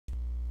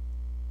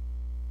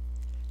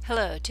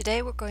Hello,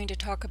 today we're going to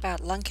talk about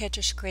lung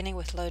cancer screening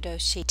with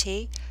low-dose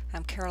CT.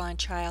 I'm Caroline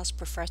Childs,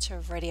 Professor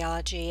of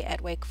Radiology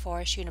at Wake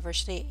Forest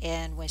University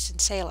in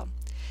Winston-Salem.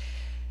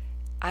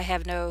 I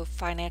have no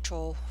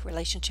financial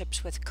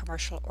relationships with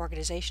commercial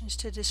organizations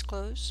to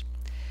disclose.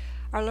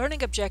 Our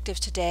learning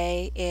objectives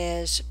today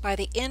is, by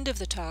the end of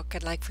the talk,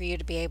 I'd like for you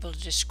to be able to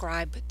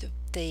describe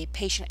the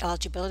patient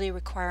eligibility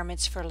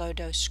requirements for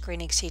low-dose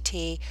screening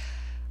CT.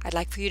 I'd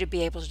like for you to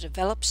be able to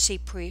develop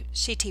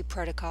CT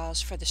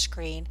protocols for the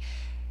screen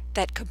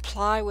that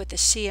comply with the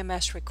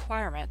CMS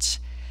requirements,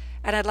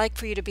 and I'd like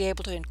for you to be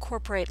able to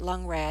incorporate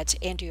lung rads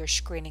into your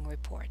screening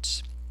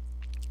reports.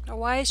 Now,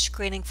 why is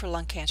screening for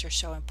lung cancer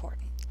so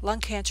important? Lung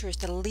cancer is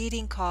the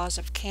leading cause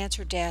of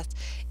cancer death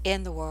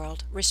in the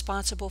world,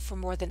 responsible for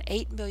more than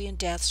 8 million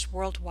deaths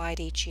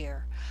worldwide each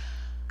year.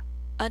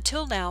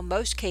 Until now,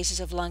 most cases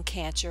of lung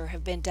cancer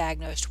have been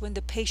diagnosed when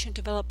the patient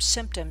develops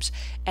symptoms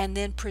and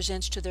then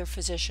presents to their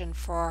physician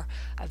for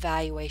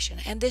evaluation.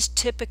 And this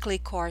typically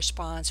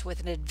corresponds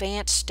with an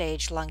advanced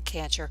stage lung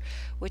cancer,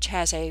 which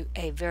has a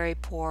very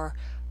poor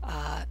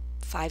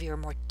 5-year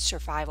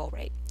survival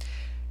rate.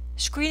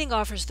 Screening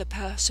offers the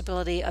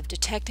possibility of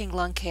detecting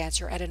lung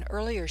cancer at an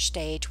earlier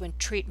stage when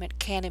treatment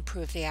can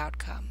improve the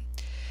outcome.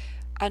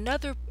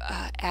 Another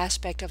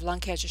aspect of lung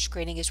cancer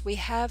screening is we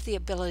have the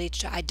ability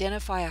to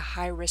identify a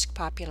high-risk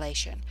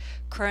population.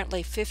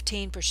 Currently,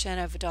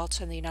 15% of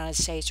adults in the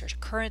United States are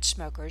current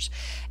smokers,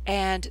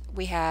 and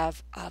we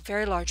have a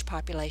very large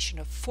population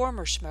of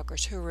former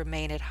smokers who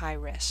remain at high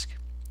risk.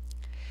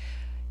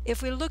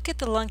 If we look at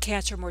the lung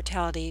cancer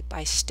mortality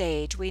by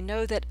stage, we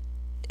know that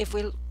if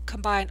we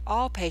combine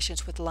all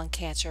patients with lung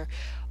cancer,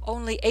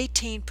 only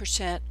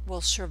 18%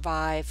 will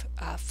survive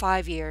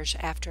 5 years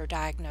after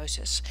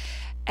diagnosis.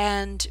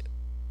 And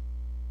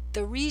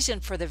the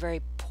reason for the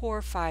very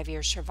poor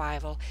 5-year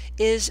survival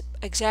is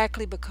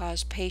exactly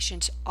because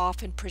patients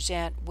often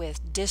present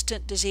with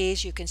distant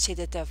disease. You can see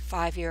that the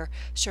 5-year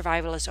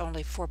survival is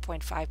only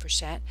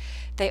 4.5%.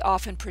 They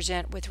often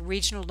present with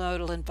regional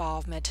nodal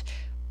involvement,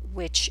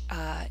 which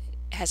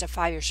has a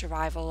 5-year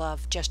survival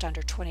of just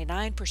under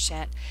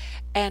 29%,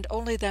 and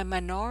only the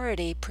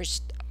minority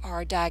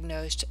are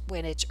diagnosed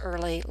when it's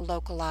early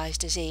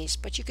localized disease.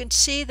 But you can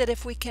see that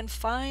if we can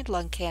find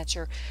lung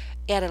cancer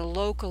at a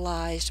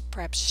localized,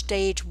 perhaps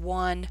stage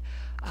 1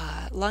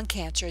 lung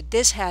cancer,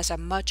 this has a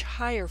much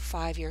higher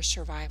 5-year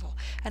survival.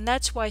 And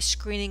that's why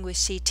screening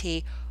with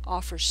CT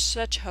offers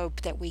such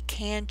hope that we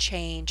can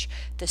change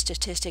the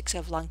statistics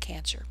of lung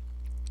cancer.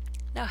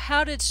 Now,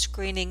 how did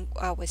screening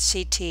with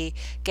CT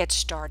get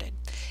started?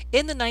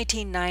 In the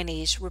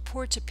 1990s,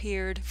 reports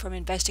appeared from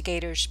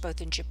investigators both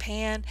in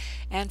Japan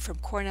and from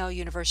Cornell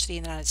University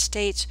in the United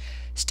States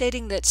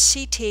stating that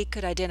CT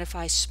could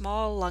identify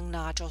small lung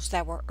nodules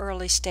that were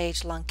early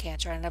stage lung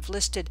cancer. And I've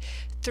listed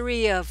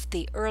 3 of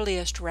the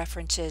earliest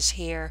references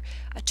here,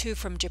 2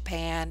 from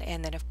Japan,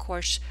 and then of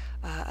course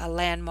a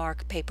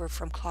landmark paper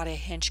from Claudia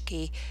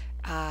Hinchke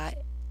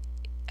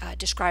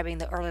describing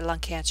the Early Lung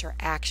Cancer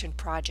Action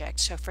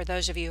Project. So for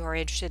those of you who are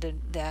interested in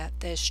the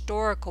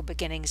historical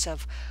beginnings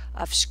of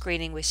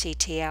screening with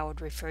CT, I would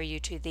refer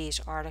you to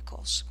these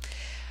articles.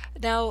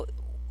 Now,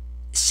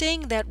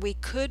 seeing that we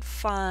could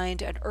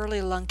find an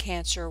early lung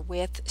cancer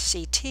with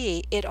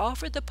CT, it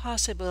offered the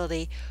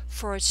possibility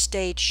for a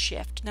stage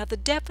shift. Now, the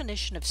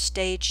definition of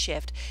stage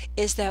shift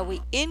is that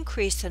we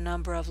increase the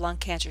number of lung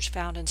cancers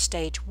found in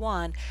stage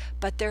 1,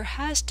 but there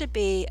has to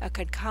be a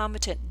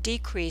concomitant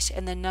decrease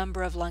in the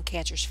number of lung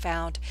cancers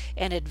found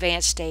in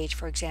advanced stage,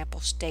 for example,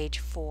 stage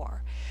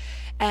 4.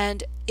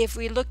 And if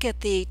we look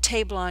at the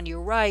table on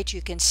your right,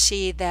 you can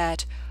see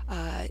that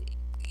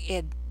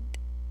in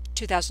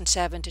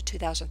 2007 to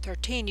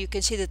 2013, you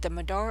can see that the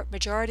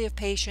majority of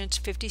patients,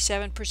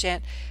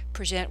 57%,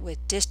 present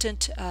with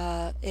distant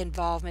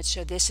involvement.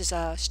 So this is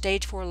a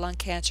stage 4 lung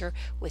cancer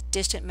with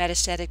distant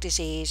metastatic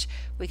disease.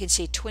 We can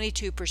see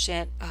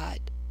 22%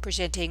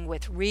 presenting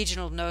with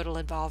regional nodal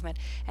involvement,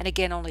 and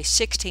again only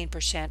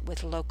 16%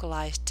 with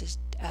localized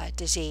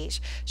disease.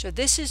 So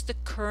this is the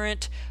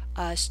current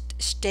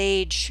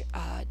stage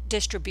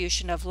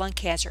distribution of lung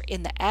cancer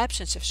in the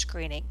absence of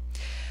screening.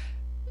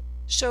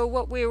 So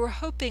what we were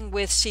hoping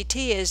with CT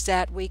is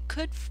that we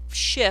could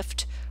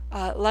shift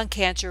lung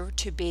cancer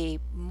to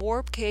be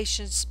more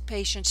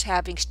patients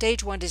having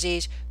stage 1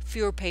 disease,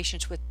 fewer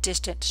patients with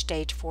distant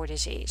stage 4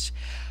 disease.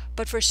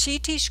 But for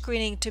CT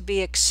screening to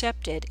be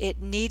accepted,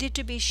 it needed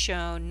to be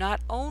shown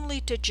not only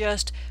to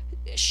just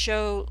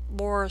show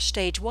more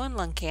stage 1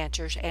 lung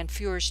cancers and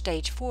fewer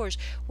stage 4s,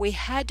 we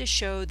had to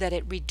show that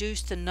it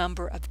reduced the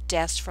number of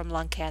deaths from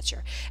lung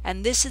cancer.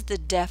 And this is the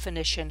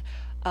definition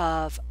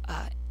of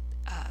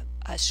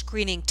a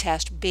screening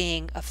test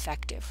being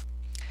effective.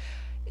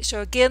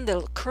 So again,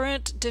 the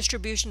current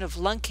distribution of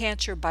lung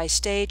cancer by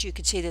stage, you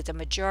can see that the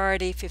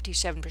majority,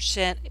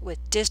 57%,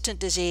 with distant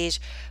disease.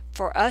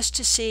 For us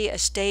to see a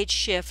stage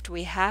shift,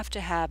 we have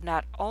to have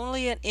not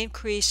only an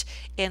increase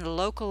in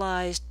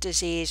localized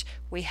disease,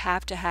 we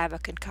have to have a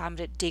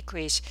concomitant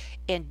decrease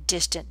in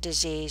distant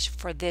disease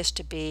for this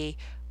to be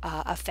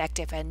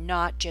effective and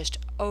not just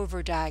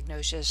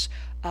overdiagnosis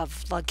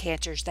of lung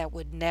cancers that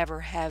would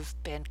never have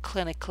been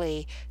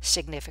clinically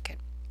significant.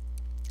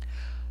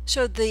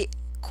 So the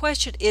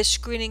question, is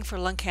screening for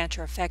lung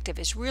cancer effective,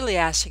 is really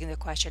asking the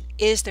question,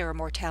 is there a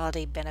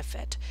mortality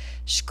benefit?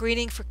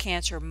 Screening for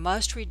cancer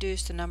must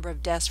reduce the number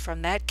of deaths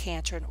from that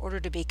cancer in order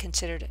to be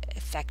considered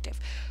effective.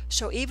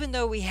 So even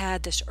though we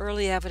had this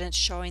early evidence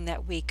showing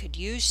that we could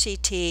use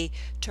CT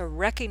to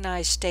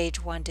recognize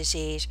stage 1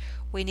 disease,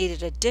 we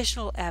needed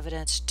additional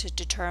evidence to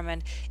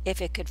determine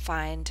if it could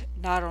find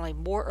not only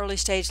more early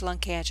stage lung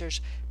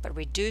cancers, but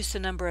reduce the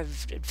number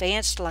of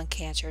advanced lung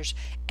cancers,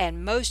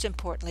 and most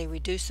importantly,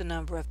 reduce the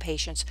number of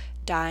patients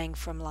dying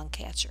from lung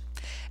cancer.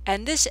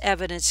 And this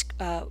evidence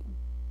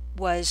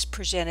was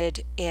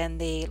presented in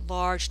the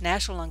large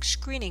national lung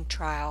screening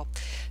trial.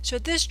 So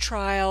this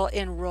trial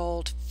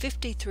enrolled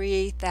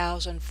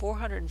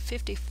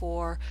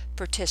 53,454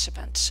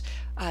 participants.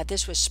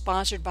 This was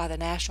sponsored by the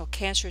National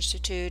Cancer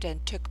Institute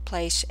and took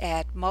place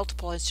at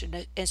multiple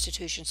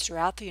institutions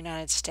throughout the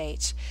United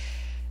States.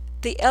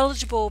 The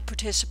eligible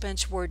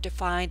participants were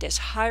defined as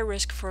high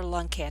risk for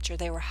lung cancer.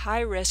 They were high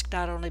risk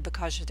not only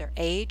because of their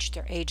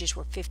ages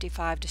were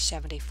 55 to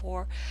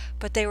 74,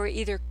 but they were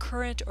either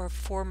current or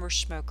former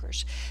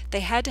smokers. They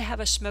had to have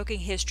a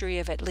smoking history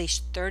of at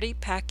least 30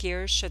 pack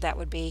years, so that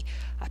would be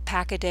a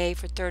pack a day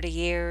for 30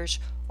 years,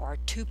 or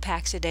 2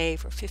 packs a day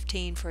for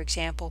 15, for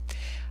example.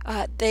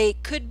 They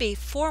could be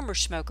former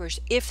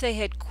smokers if they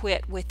had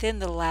quit within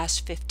the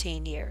last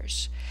 15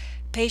 years.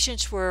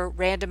 Patients were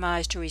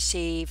randomized to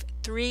receive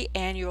 3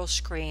 annual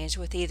screens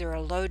with either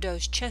a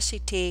low-dose chest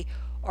CT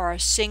or a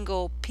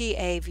single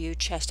PA view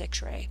chest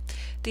X-ray.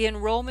 The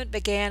enrollment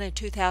began in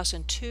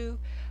 2002.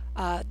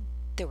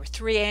 There were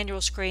 3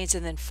 annual screens,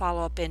 and then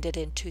follow-up ended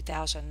in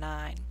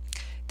 2009.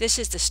 This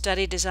is the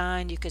study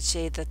design. You can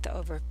see that the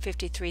over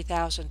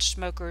 53,000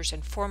 smokers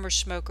and former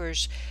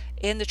smokers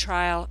in the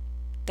trial,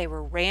 they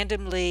were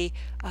randomly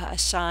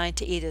assigned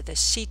to either the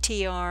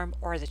CT arm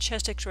or the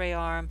chest X-ray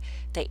arm.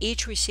 They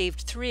each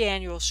received 3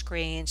 annual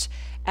screens,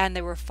 and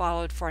they were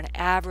followed for an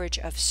average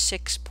of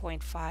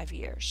 6.5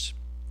 years.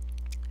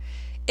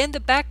 In the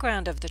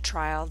background of the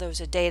trial, there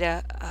was a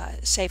data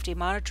safety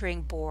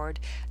monitoring board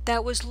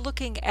that was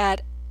looking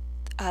at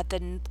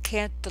the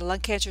lung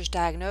cancers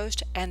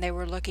diagnosed, and they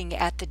were looking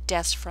at the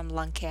deaths from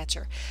lung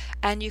cancer.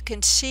 And you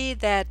can see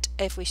that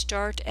if we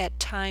start at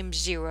time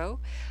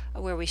 0,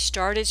 where we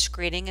started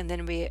screening, and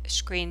then we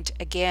screened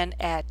again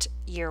at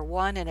year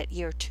 1 and at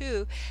year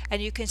 2,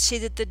 and you can see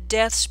that the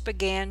deaths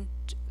began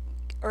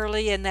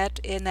early in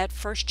that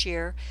first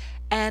year,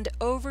 and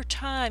over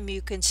time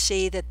you can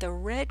see that the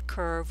red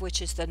curve,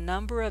 which is the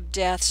number of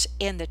deaths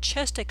in the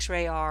chest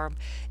X-ray arm,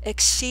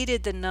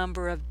 exceeded the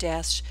number of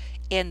deaths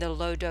in the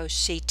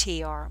low-dose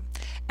CT arm.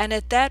 And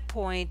at that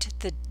point,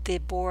 the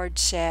board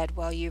said,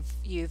 well,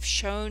 you've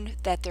shown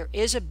that there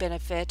is a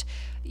benefit,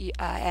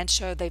 and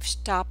so they've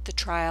stopped the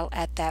trial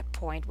at that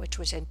point, which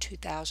was in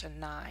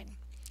 2009.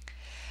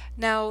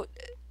 Now,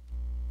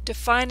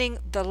 defining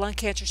the lung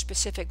cancer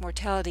specific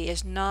mortality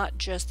is not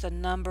just the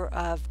number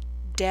of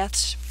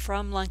deaths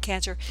from lung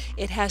cancer.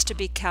 It has to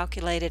be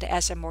calculated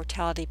as a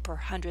mortality per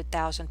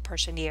 100,000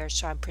 person years.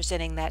 So I'm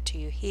presenting that to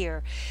you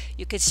here.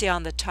 You can see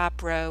on the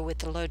top row with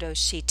the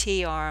low-dose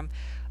CT arm,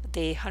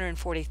 the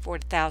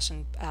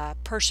 144,000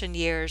 person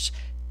years,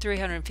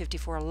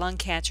 354 lung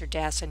cancer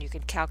deaths, and you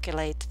can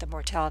calculate the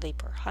mortality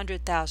per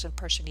 100,000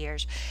 person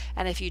years.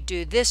 And if you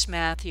do this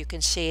math, you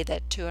can see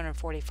that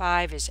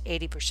 245 is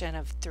 80%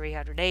 of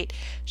 308.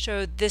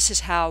 So this is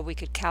how we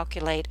could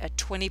calculate a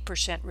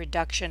 20%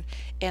 reduction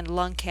in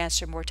lung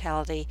cancer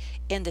mortality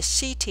in the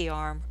CT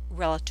arm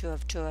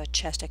relative to a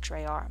chest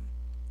X-ray arm.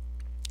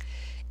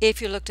 If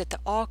you looked at the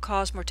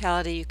all-cause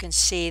mortality, you can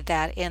see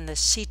that in the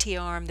CT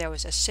arm there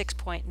was a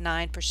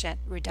 6.9%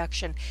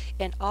 reduction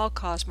in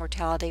all-cause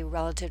mortality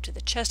relative to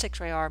the chest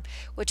X-ray arm,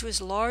 which was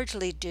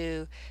largely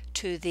due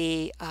to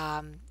the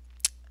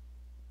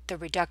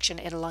reduction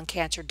in lung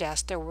cancer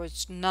deaths. There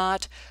was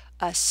not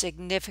a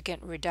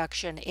significant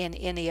reduction in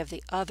any of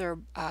the other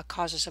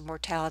causes of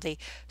mortality,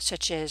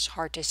 such as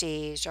heart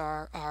disease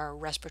or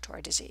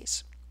respiratory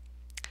disease.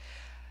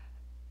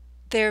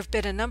 There have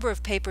been a number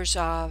of papers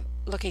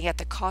looking at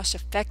the cost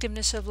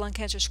effectiveness of lung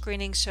cancer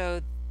screening.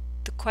 So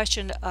the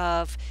question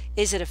of,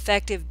 is it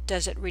effective?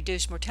 Does it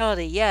reduce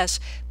mortality? Yes,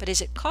 but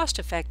is it cost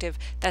effective?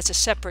 That's a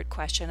separate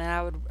question, and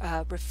I would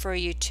refer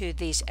you to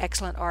these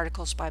excellent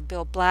articles by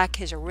Bill Black,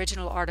 his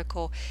original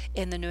article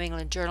in the New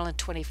England Journal in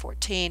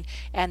 2014,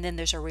 and then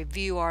there's a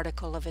review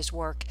article of his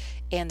work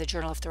in the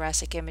Journal of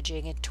Thoracic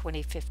Imaging in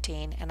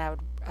 2015, and I would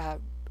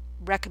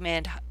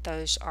recommend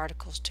those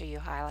articles to you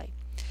highly.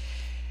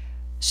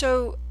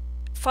 So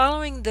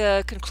following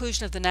the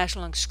conclusion of the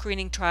National Lung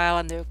Screening Trial,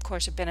 and there of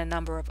course have been a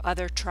number of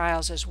other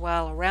trials as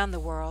well around the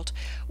world,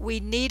 we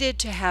needed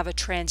to have a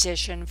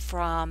transition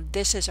from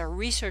this as a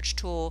research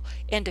tool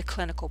into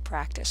clinical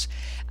practice.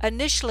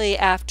 Initially,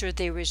 after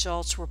the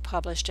results were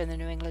published in the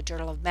New England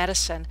Journal of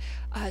Medicine,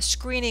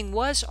 screening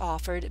was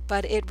offered,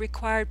 but it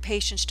required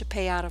patients to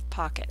pay out of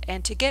pocket.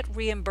 And to get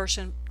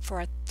reimbursement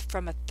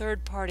from a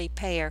third-party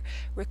payer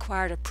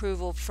required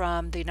approval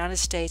from the United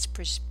States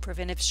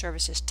Preventive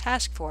Services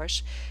Task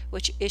Force,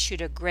 which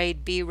issued a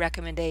Grade B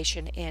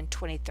recommendation in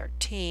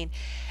 2013,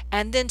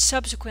 and then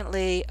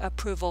subsequently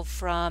approval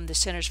from the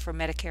Centers for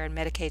Medicare and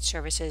Medicaid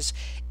Services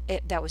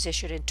that was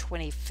issued in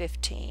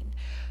 2015.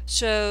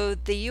 So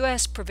the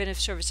U.S. Preventive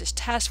Services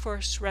Task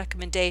Force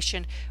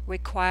recommendation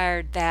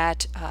required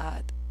that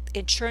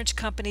insurance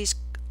companies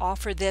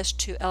offer this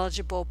to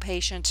eligible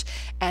patients,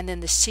 and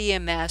then the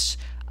CMS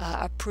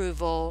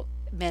approval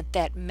meant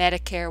that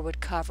Medicare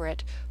would cover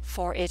it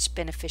for its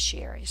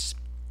beneficiaries.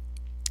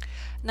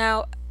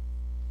 Now,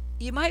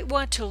 you might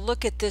want to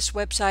look at this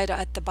website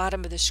at the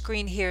bottom of the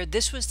screen here.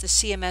 This was the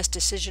CMS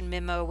decision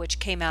memo, which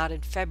came out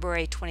in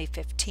February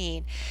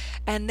 2015,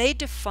 and they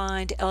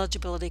defined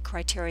eligibility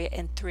criteria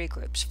in three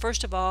groups.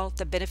 First of all,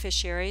 the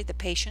beneficiary, the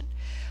patient,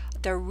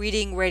 the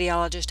reading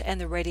radiologist,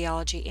 and the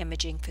radiology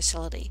imaging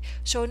facility.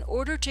 So in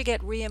order to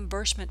get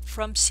reimbursement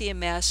from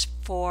CMS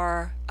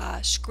for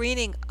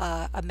screening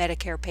a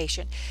Medicare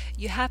patient,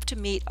 you have to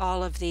meet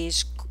all of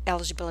these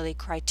eligibility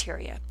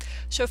criteria.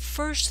 So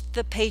first,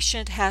 the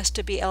patient has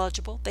to be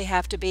eligible. They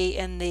have to be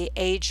in the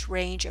age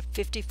range of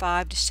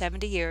 55 to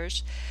 70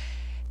 years.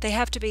 They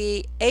have to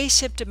be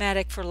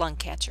asymptomatic for lung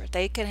cancer.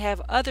 They can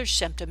have other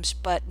symptoms,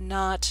 but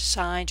not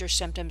signs or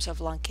symptoms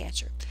of lung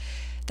cancer.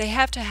 They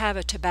have to have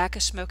a tobacco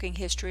smoking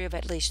history of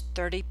at least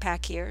 30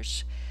 pack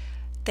years.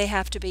 They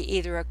have to be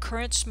either a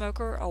current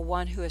smoker or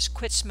one who has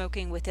quit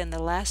smoking within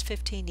the last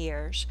 15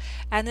 years.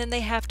 And then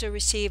they have to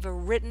receive a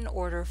written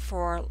order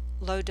for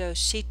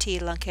low-dose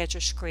CT lung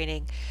cancer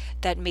screening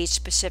that meets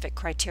specific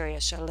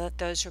criteria. So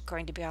those are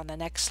going to be on the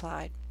next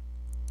slide.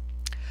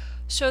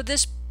 So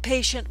this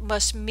patient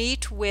must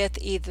meet with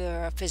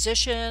either a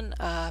physician,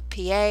 a PA,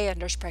 a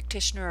nurse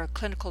practitioner, or a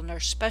clinical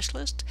nurse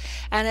specialist,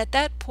 and at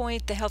that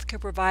point the healthcare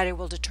provider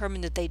will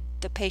determine that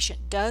the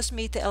patient does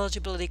meet the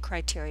eligibility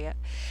criteria.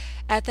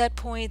 At that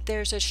point,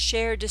 there's a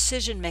shared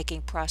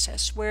decision-making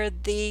process where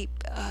the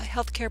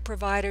healthcare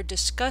provider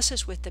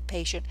discusses with the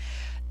patient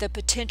the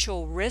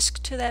potential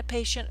risk to that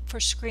patient for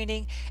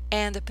screening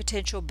and the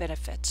potential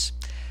benefits.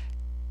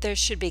 There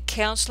should be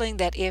counseling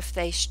that if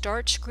they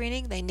start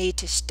screening, they need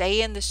to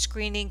stay in the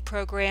screening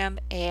program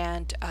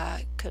and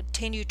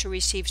continue to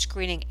receive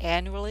screening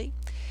annually.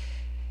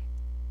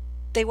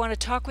 They want to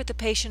talk with the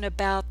patient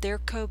about their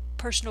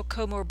personal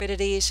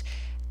comorbidities,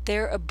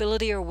 their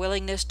ability or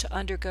willingness to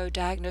undergo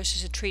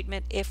diagnosis and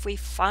treatment. If we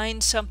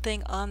find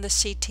something on the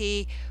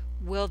CT,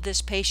 will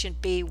this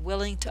patient be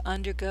willing to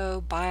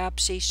undergo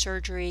biopsy,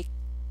 surgery,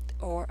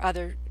 or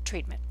other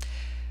treatment?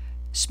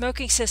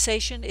 Smoking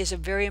cessation is a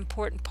very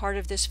important part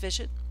of this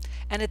visit,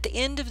 and at the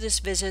end of this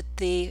visit,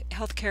 the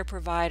healthcare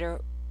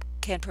provider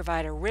can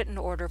provide a written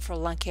order for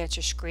lung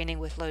cancer screening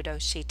with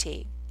low-dose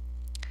CT.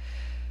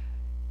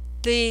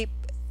 The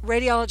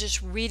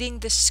radiologist reading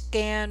the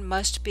scan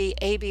must be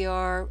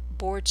ABR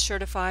board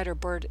certified or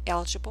board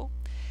eligible.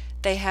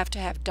 They have to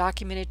have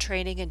documented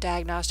training in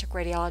diagnostic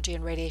radiology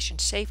and radiation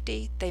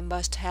safety. They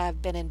must have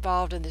been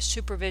involved in the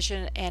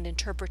supervision and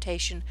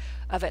interpretation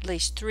of at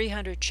least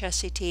 300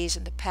 chest CTs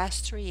in the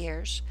past 3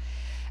 years.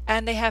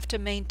 And they have to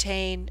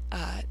maintain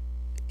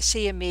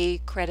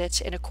CME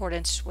credits in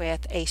accordance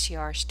with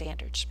ACR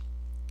standards.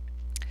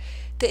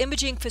 The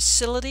imaging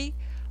facility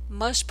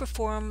must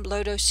perform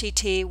low-dose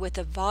CT with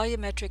a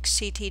volumetric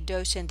CT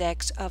dose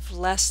index of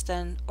less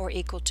than or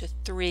equal to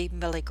 3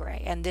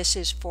 milligray, and this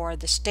is for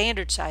the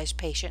standard size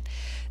patient.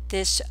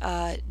 This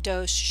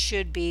dose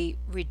should be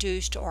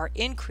reduced or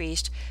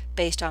increased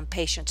based on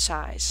patient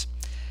size.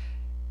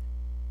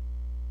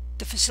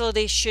 The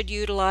facility should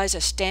utilize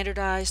a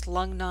standardized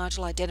lung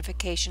nodule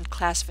identification,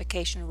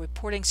 classification, and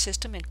reporting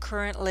system, and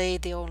currently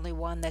the only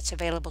one that's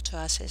available to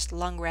us is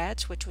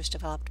LungRads, which was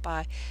developed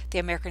by the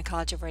American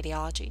College of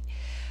Radiology.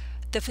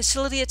 The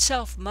facility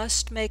itself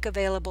must make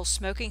available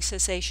smoking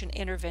cessation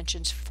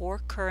interventions for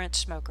current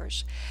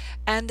smokers,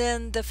 and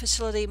then the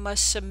facility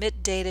must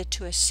submit data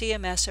to a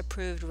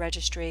CMS-approved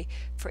registry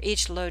for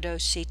each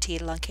low-dose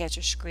CT lung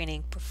cancer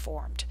screening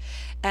performed.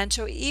 And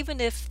so even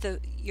if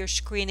you're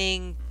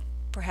screening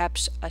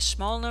perhaps a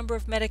small number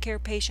of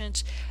Medicare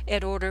patients,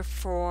 in order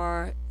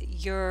for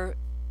your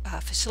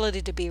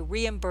facility to be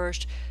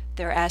reimbursed,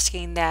 they're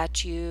asking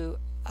that you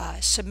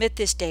submit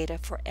this data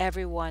for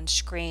everyone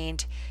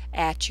screened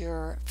at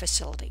your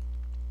facility.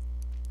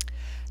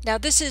 Now,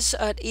 this is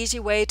an easy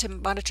way to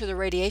monitor the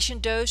radiation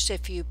dose.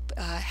 If you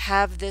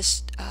have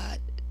this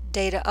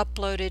data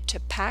uploaded to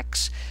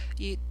PACS,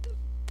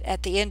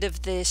 at the end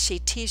of the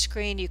CT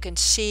screen, you can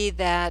see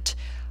that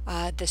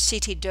the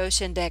CT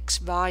dose index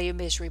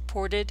volume is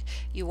reported.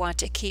 You want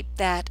to keep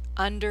that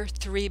under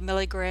 3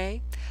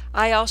 milligray.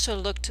 I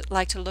also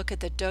like to look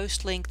at the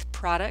dose length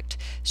product.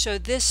 So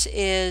this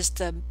is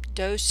the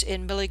dose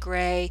in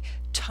milligray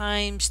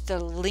times the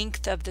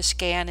length of the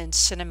scan in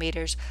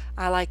centimeters.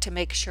 I like to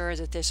make sure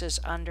that this is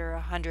under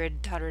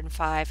 100,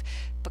 105,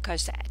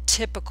 because the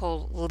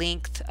typical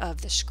length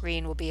of the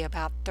screen will be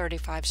about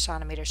 35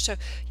 centimeters. So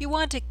you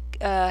want to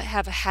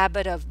have a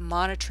habit of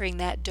monitoring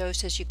that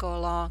dose as you go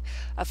along.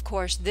 Of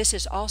course, this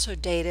is also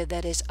data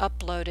that is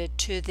uploaded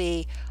to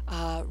the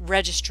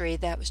registry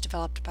that was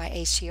developed by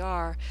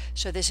ACR,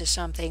 so this is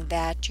something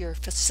that your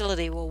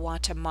facility will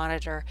want to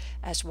monitor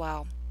as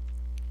well.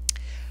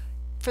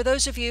 For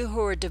those of you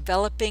who are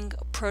developing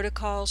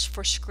protocols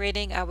for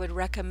screening, I would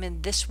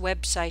recommend this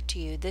website to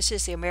you. This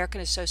is the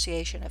American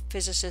Association of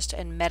Physicists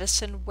and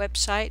Medicine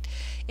website.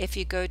 If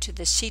you go to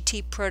the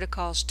CT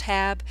Protocols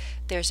tab,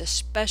 there's a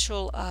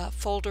special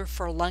folder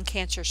for lung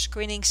cancer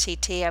screening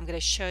CT. I'm going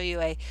to show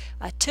you a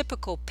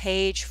typical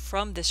page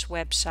from this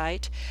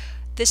website.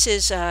 This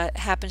is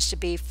happens to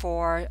be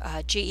for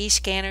GE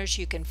scanners.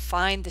 You can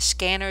find the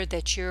scanner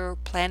that you're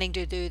planning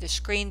to do the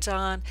screens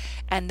on,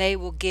 and they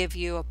will give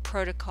you a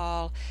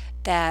protocol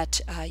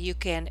that you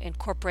can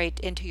incorporate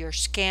into your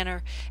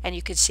scanner. And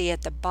you can see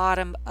at the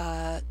bottom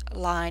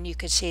line, you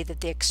can see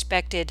that the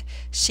expected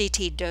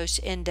CT dose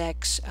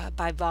index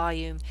by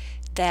volume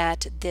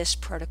that this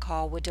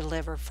protocol would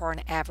deliver for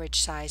an average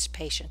size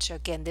patient. So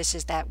again, this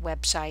is that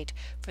website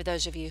for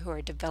those of you who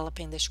are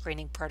developing the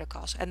screening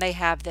protocols, and they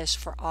have this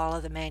for all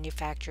of the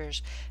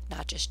manufacturers,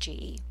 not just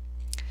GE.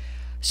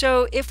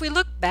 So if we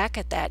look back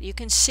at that, you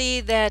can see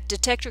that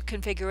detector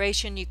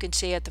configuration. You can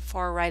see at the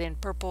far right in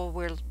purple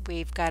where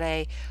we've got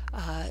a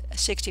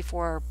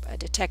 64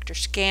 detector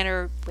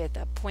scanner with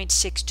a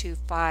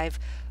 0.625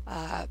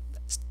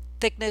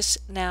 thickness.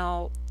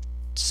 Now,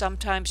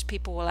 sometimes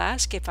people will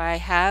ask, if I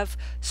have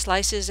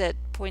slices at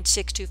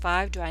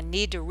 0.625, do I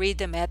need to read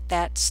them at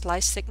that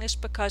slice thickness?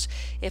 Because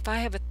if I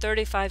have a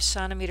 35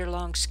 centimeter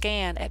long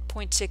scan at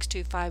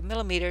 0.625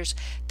 millimeters,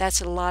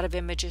 that's a lot of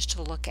images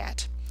to look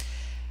at.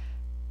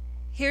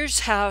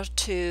 Here's how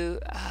to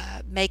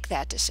make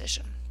that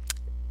decision.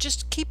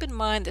 Just keep in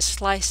mind the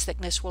slice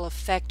thickness will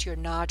affect your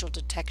nodule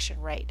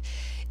detection rate.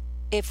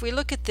 If we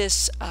look at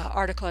this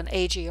article in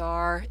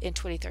AGR in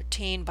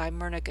 2013 by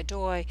Myrna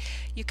Godoy,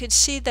 you can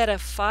see that a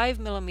 5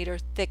 millimeter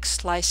thick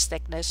slice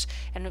thickness,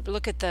 and if we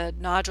look at the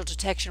nodule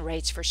detection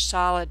rates for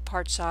solid,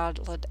 part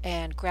solid,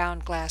 and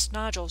ground glass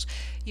nodules,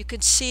 you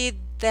can see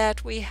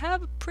that we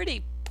have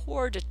pretty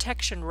poor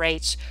detection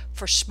rates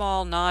for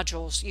small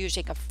nodules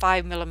using a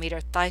 5 millimeter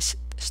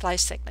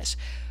slice thickness.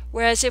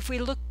 Whereas if we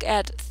look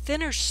at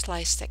thinner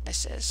slice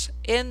thicknesses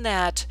in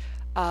that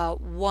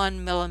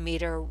 1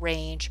 millimeter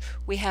range,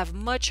 we have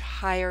much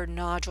higher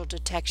nodule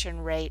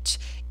detection rates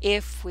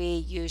if we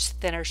use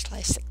thinner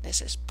slice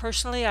thicknesses.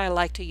 Personally, I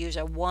like to use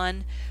a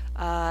 1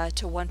 to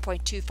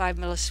 1.25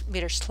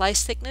 millimeter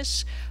slice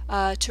thickness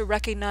to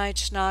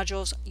recognize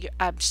nodules.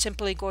 I'm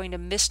simply going to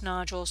miss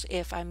nodules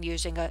if I'm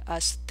using a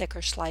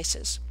thicker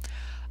slices.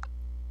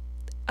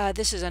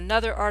 This is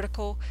another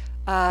article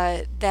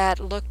that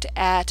looked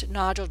at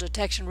nodule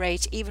detection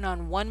rates even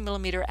on 1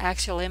 millimeter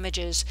axial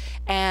images,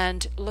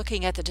 and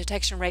looking at the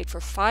detection rate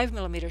for 5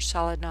 millimeter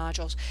solid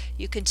nodules,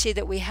 you can see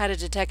that we had a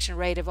detection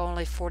rate of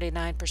only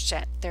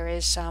 49%. There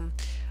is some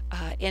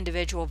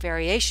individual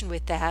variation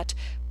with that,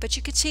 but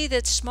you can see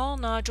that small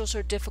nodules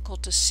are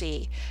difficult to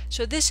see.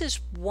 So this is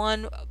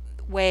one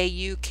way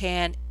you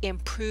can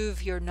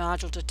improve your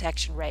nodule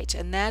detection rates,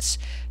 and that's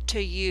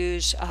to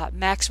use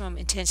maximum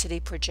intensity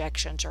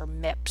projections, or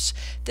MIPS.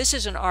 This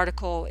is an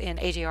article in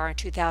AJR in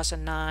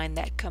 2009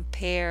 that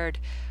compared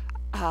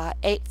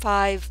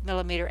 5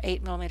 millimeter,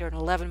 8 millimeter, and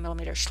 11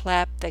 millimeter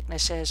slab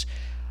thicknesses,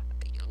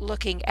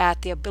 looking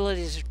at the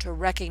ability to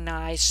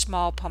recognize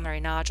small pulmonary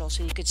nodules.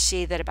 So you could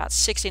see that about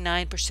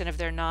 69% of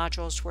their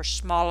nodules were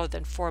smaller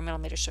than 4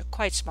 millimeters, so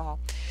quite small.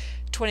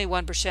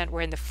 21% were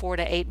in the 4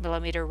 to 8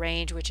 millimeter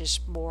range, which is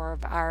more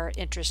of our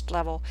interest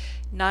level.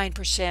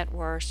 9%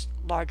 were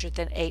larger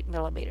than 8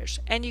 millimeters.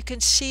 And you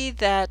can see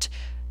that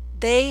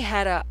they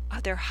had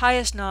their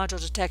highest nodule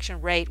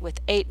detection rate with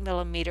 8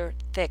 millimeter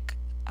thick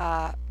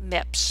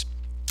MIPS.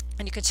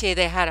 And you can see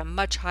they had a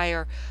much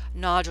higher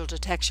nodule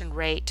detection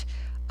rate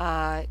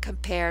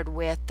compared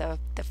with the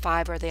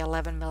 5 or the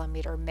 11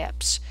 millimeter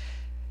MIPS.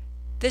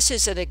 This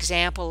is an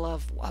example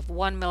of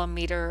 1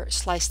 millimeter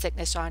slice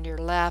thickness on your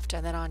left,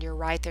 and then on your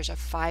right there's a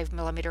 5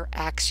 millimeter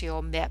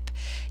axial MIP.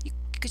 You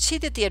can see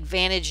that the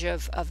advantage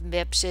of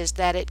MIPS is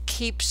that it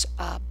keeps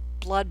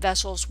blood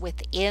vessels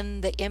within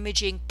the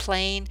imaging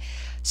plane.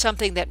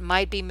 Something that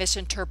might be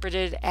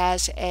misinterpreted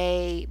as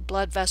a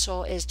blood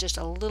vessel is just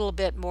a little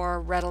bit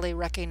more readily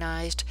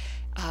recognized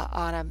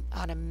on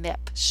a MIP.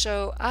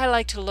 So I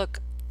like to look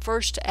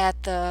first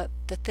at the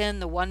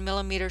 1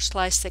 millimeter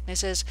slice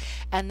thicknesses,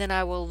 and then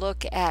I will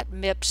look at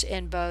MIPS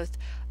in both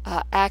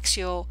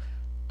axial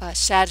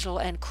sagittal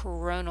and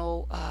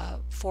coronal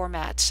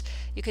formats.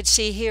 You can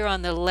see here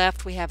on the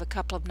left we have a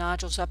couple of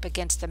nodules up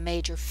against the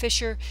major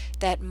fissure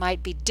that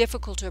might be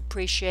difficult to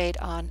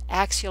appreciate on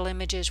axial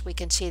images. We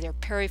can see their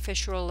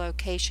perifissural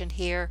location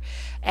here,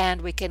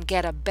 and we can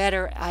get a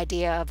better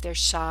idea of their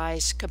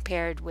size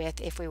compared with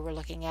if we were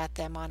looking at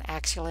them on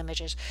axial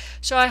images.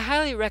 So I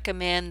highly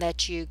recommend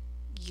that you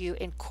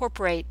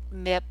incorporate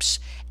MIPS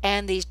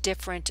and these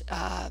different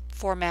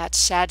formats,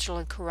 sagittal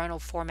and coronal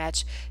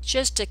formats,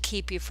 just to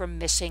keep you from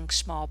missing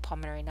small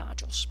pulmonary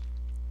nodules.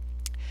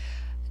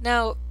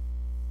 Now,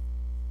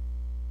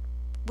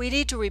 we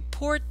need to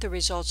report the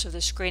results of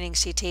the screening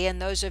CT,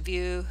 and those of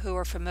you who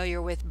are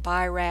familiar with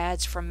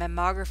BI-RADS from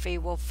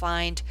mammography will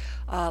find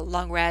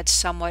lung-RADS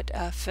somewhat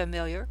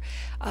familiar.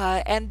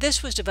 And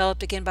this was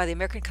developed again by the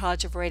American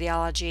College of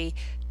Radiology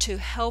to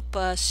help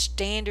us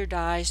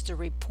standardize the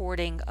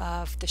reporting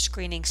of the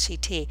screening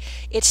CT.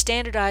 It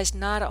standardized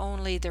not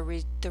only the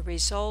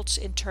results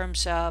in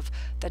terms of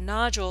the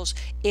nodules,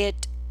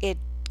 it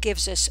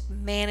gives us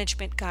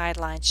management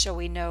guidelines so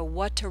we know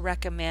what to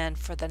recommend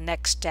for the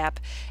next step,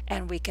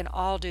 and we can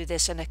all do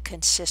this in a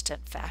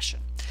consistent fashion.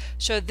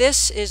 So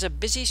this is a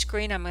busy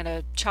screen. I'm going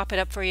to chop it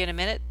up for you in a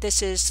minute.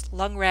 This is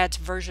lung-RADS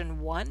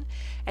version 1,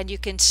 and you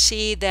can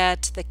see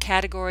that the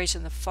categories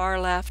in the far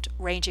left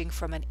ranging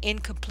from an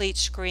incomplete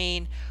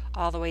screen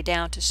all the way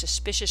down to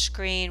suspicious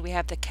screen. We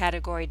have the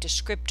category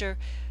descriptor,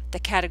 the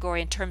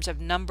category in terms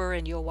of number,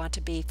 and you'll want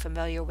to be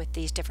familiar with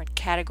these different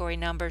category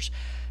numbers,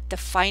 the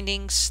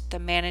findings, the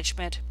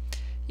management.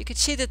 You can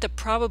see that the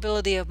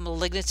probability of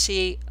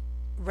malignancy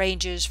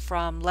ranges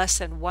from less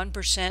than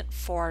 1%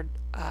 for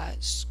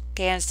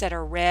scans that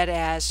are read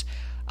as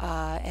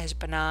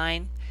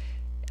benign,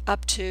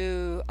 up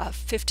to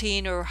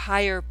 15 or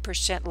higher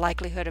percent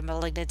likelihood of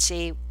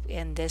malignancy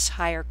in this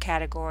higher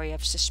category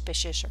of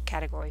suspicious or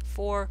category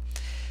 4.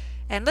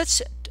 And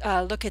let's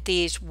look at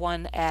these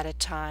one at a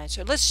time.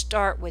 So let's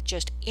start with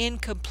just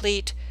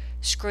incomplete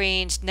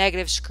screens,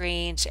 negative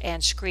screens,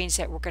 and screens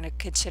that we're going to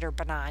consider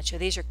benign. So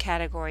these are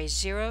category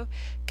 0,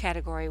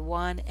 category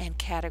 1, and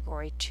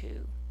category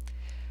 2.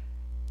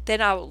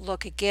 Then I'll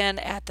look again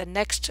at the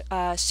next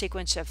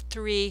sequence of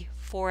 3,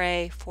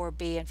 4A,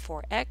 4B, and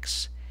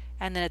 4X.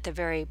 And then at the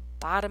very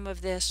bottom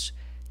of this,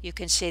 you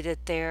can see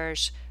that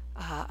there's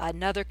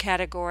another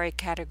category,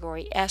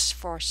 category S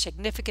for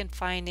significant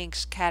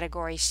findings,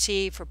 category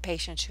C for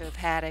patients who have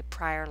had a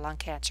prior lung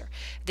cancer.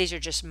 These are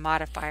just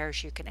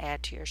modifiers you can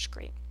add to your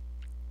screen.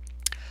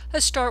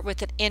 Let's start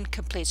with an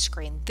incomplete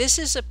screen. This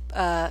is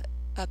a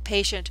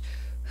patient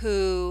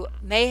who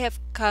may have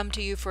come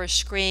to you for a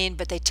screen,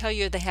 but they tell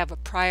you they have a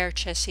prior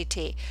chest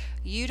CT.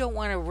 You don't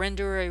want to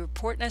render a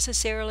report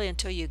necessarily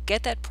until you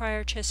get that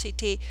prior chest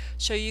CT,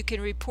 so you can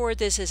report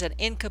this as an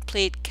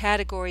incomplete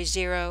category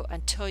 0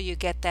 until you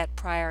get that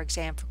prior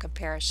exam for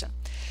comparison.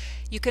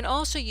 You can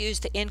also use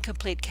the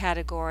incomplete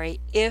category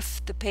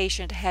if the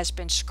patient has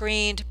been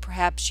screened.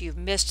 Perhaps you've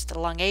missed the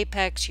lung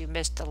apex, you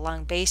missed the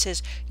lung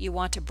bases, you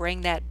want to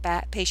bring that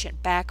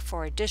patient back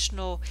for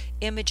additional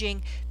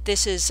imaging.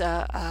 This is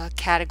a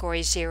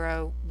category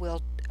 0.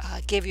 Will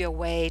give you a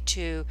way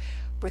to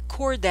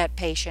record that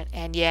patient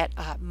and yet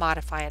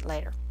modify it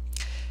later.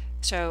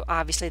 So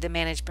obviously the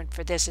management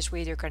for this is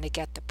we're either going to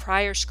get the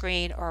prior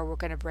screen or we're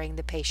going to bring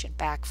the patient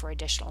back for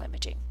additional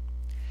imaging.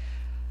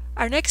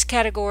 Our next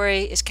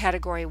category is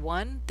category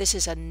 1. This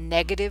is a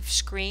negative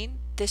screen.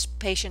 This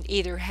patient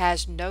either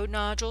has no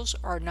nodules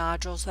or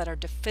nodules that are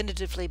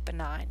definitively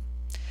benign.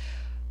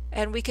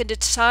 And we can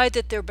decide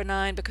that they're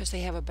benign because they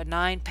have a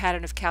benign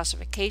pattern of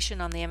calcification.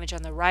 On the image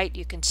on the right,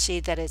 you can see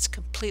that it's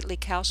completely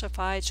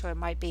calcified, so it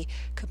might be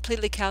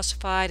completely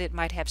calcified, it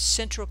might have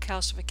central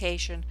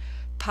calcification,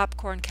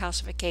 popcorn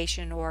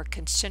calcification, or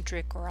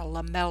concentric or a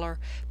lamellar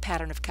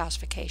pattern of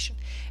calcification.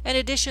 In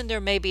addition, there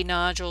may be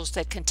nodules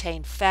that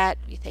contain fat.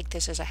 We think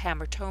this is a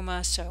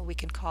hamartoma, so we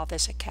can call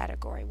this a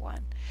category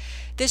 1.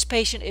 This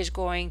patient is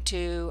going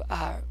to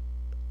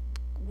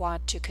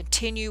want to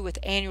continue with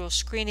annual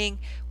screening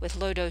with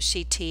low-dose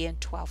CT in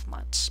 12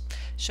 months.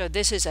 So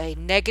this is a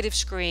negative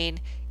screen,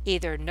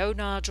 either no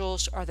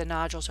nodules or the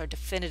nodules are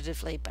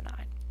definitively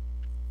benign.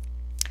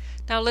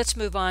 Now let's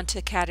move on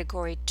to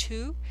category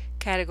 2.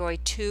 Category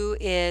 2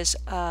 is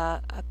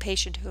a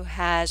patient who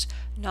has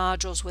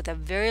nodules with a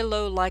very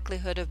low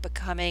likelihood of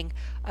becoming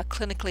a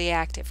clinically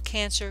active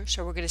cancer.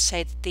 So we're going to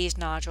say that these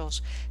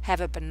nodules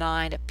have a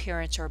benign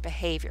appearance or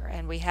behavior.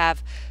 And we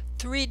have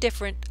 3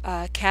 different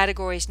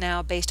categories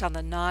now based on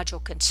the nodule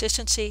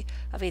consistency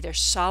of either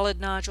solid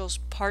nodules,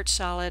 part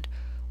solid,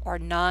 or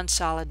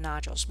non-solid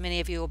nodules. Many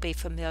of you will be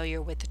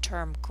familiar with the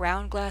term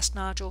ground glass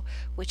nodule,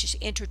 which is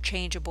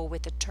interchangeable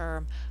with the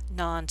term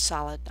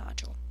non-solid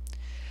nodule.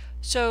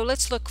 So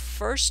let's look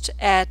first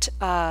at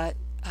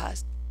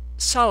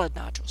solid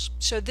nodules.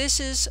 So this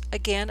is,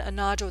 again, a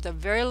nodule with a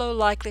very low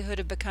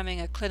likelihood of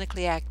becoming a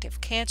clinically active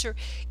cancer,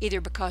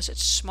 either because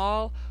it's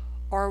small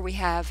or we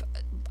have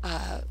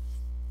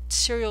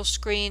serial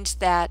screens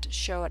that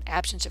show an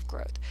absence of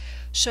growth.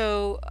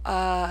 So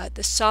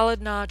the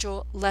solid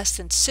nodule less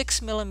than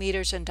 6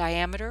 millimeters in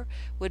diameter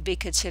would be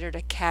considered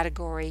a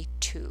category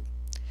 2.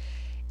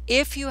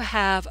 If you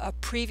have a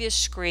previous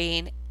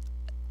screen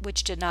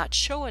which did not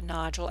show a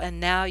nodule and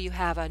now you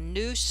have a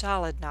new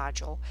solid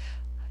nodule,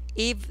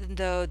 even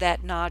though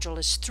that nodule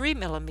is 3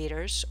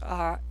 millimeters,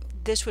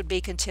 this would be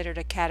considered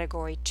a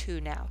category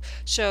 2 now.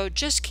 So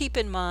just keep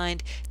in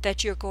mind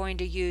that you're going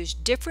to use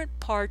different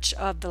parts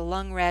of the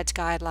LUNG-RADS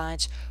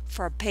guidelines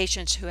for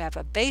patients who have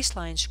a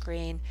baseline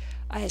screen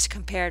as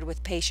compared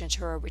with patients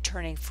who are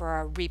returning for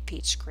a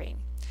repeat screen.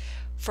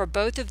 For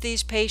both of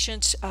these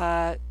patients,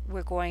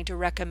 we're going to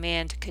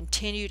recommend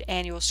continued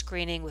annual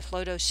screening with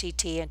low-dose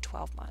CT in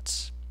 12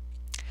 months.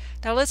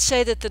 Now let's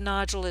say that the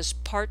nodule is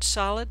part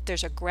solid.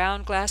 There's a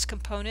ground glass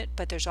component,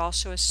 but there's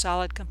also a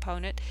solid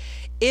component.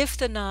 If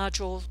the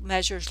nodule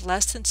measures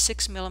less than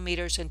 6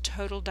 millimeters in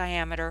total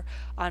diameter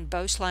on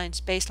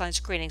baseline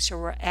screening, so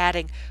we're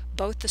adding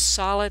both the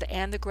solid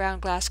and the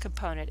ground glass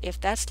component,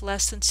 if that's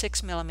less than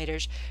 6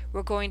 millimeters,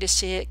 we're going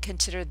to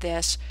consider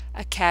this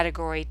a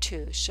category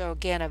 2. So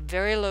again, a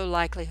very low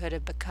likelihood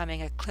of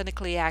becoming a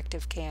clinically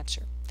active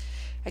cancer.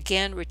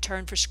 Again,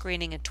 return for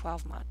screening in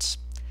 12 months.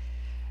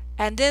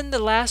 And then the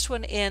last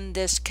one in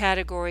this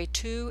category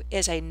 2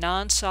 is a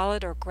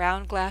non-solid or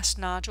ground glass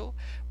nodule.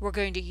 We're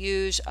going to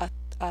use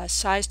a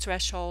size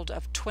threshold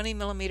of 20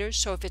 millimeters.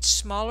 So if it's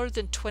smaller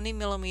than 20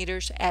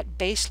 millimeters at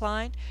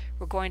baseline,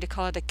 we're going to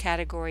call it a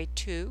category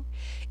 2.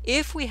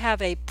 If we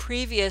have a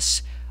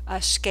previous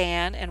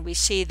scan and we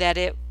see that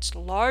it's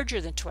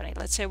larger than 20,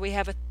 let's say we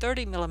have a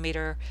 30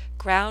 millimeter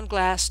ground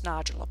glass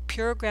nodule, a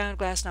pure ground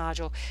glass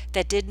nodule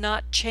that did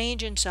not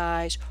change in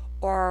size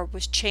or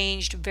was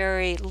changed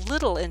very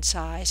little in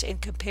size in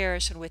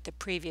comparison with the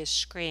previous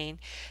screen,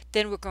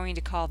 then we're going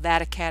to call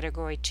that a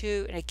category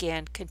 2, and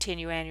again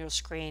continue annual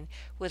screen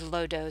with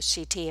low-dose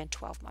CT in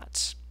 12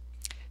 months.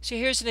 So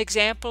here's an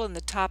example. In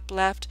the top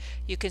left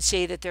you can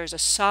see that there's a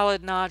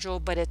solid nodule,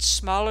 but it's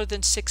smaller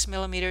than 6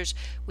 millimeters.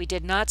 We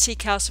did not see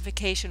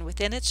calcification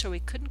within it, so we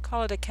couldn't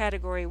call it a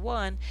category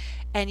 1,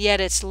 and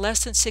yet it's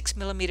less than 6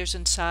 millimeters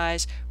in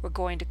size. We're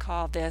going to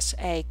call this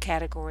a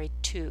category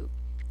 2.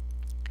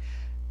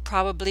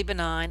 Probably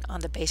benign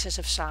on the basis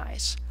of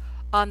size.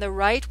 On the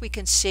right we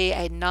can see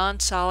a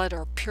non-solid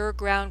or pure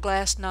ground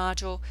glass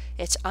nodule.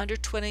 It's under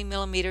 20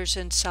 millimeters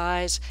in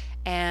size,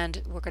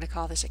 and we're going to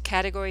call this a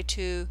category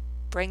 2.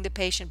 Bring the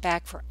patient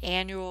back for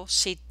annual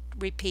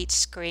repeat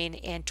screen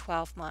in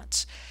 12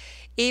 months.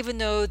 Even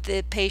though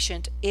the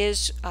patient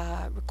is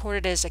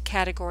recorded as a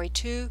category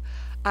 2,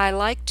 I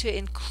like to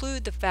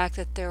include the fact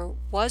that there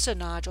was a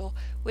nodule,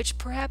 which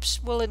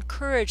perhaps will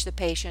encourage the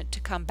patient to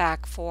come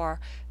back for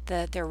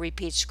their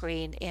repeat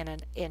screen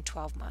in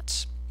 12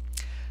 months.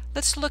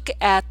 Let's look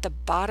at the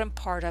bottom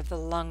part of the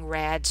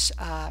LUNG-RADS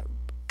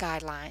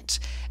guidelines,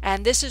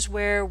 and this is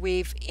where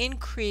we've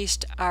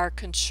increased our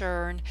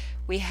concern.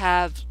 We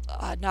have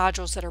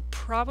nodules that are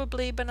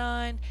probably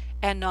benign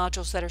and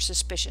nodules that are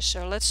suspicious.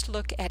 So let's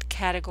look at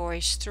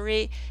categories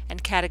 3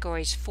 and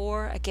categories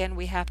 4. Again,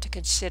 we have to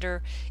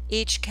consider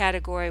each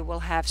category will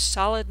have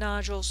solid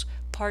nodules,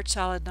 part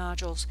solid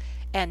nodules,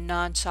 and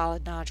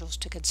non-solid nodules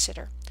to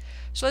consider.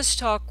 So let's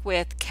talk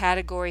with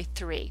category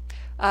 3,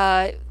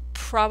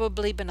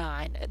 probably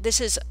benign. This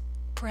is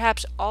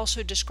perhaps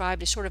also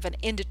described as sort of an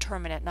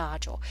indeterminate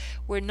nodule.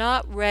 We're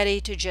not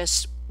ready to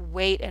just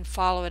wait and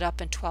follow it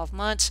up in 12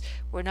 months.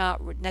 We're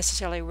not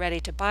necessarily ready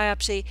to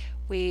biopsy.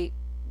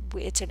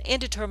 It's an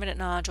indeterminate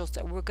nodule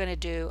that we're going to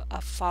do a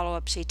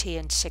follow-up CT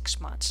in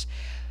 6 months.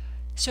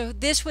 So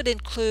this would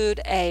include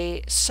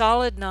a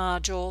solid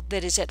nodule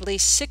that is at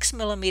least 6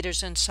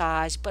 millimeters in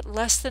size but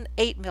less than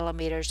 8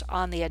 millimeters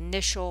on the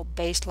initial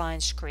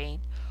baseline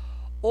screen,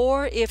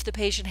 or if the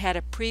patient had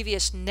a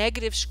previous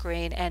negative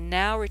screen and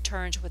now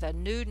returns with a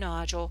new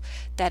nodule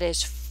that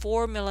is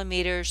 4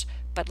 millimeters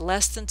but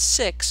less than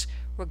 6,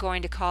 we're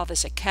going to call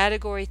this a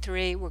category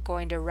 3. We're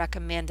going to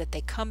recommend that they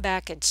come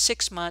back in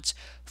 6 months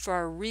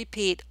for a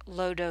repeat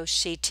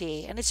low-dose CT.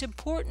 And it's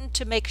important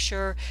to make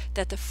sure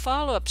that the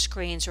follow-up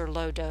screens are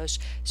low-dose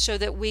so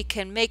that we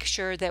can make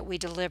sure that we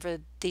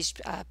deliver these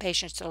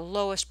patients to the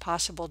lowest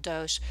possible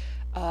dose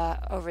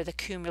over the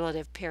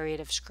cumulative period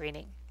of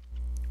screening.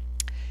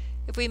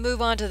 If we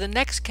move on to the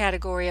next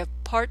category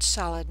of part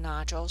solid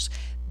nodules,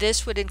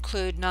 this would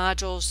include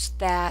nodules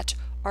that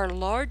are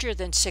larger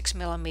than 6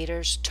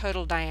 millimeters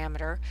total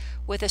diameter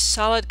with a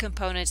solid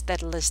component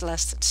that is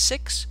less than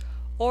 6,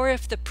 or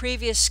if the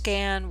previous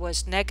scan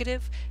was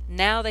negative,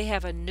 now they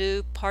have a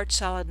new part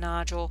solid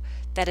nodule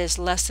that is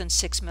less than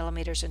 6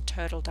 millimeters in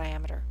total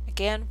diameter.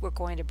 Again, we're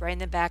going to bring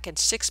them back in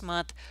 6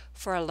 months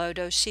for a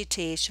low-dose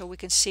CT so we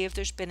can see if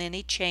there's been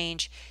any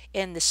change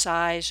in the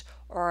size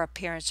or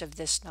appearance of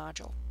this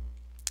nodule.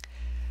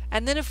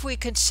 And then if we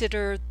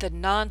consider the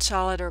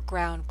non-solid or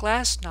ground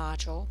glass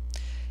nodule,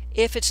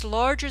 if it's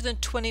larger than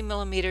 20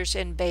 millimeters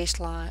in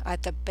baseline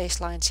at the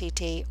baseline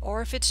CT,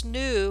 or if it's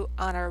new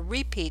on a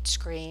repeat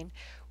screen,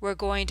 we're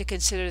going to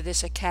consider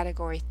this a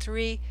category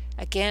 3.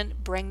 Again,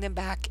 bring them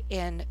back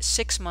in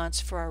 6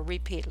 months for a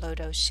repeat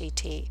low-dose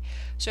CT.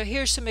 So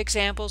here's some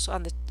examples.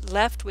 On the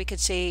left, we can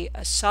see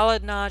a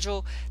solid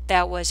nodule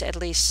that was at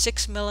least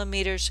 6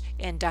 millimeters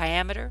in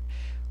diameter.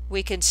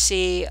 We can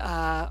see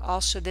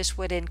also this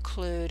would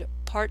include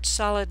part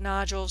solid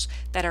nodules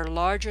that are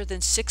larger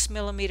than 6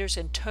 millimeters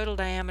in total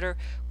diameter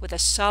with a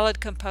solid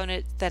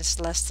component that is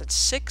less than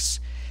 6.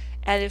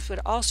 And it would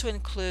also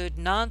include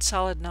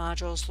non-solid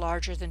nodules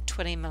larger than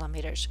 20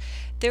 millimeters.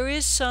 There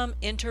is some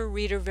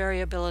inter-reader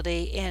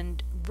variability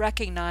in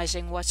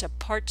recognizing what's a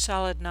part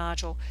solid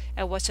nodule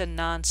and what's a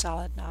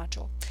non-solid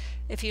nodule.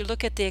 If you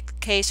look at the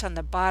case on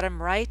the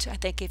bottom right, I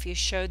think if you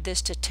showed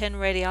this to 10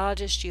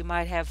 radiologists, you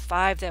might have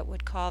 5 that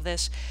would call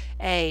this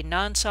a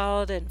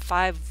non-solid and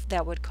 5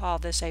 that would call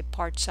this a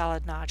part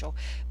solid nodule.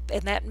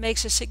 And that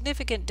makes a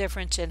significant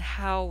difference in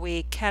how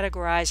we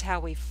categorize, how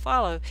we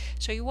follow.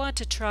 So you want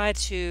to try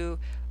to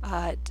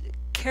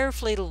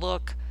carefully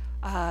look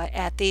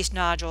at these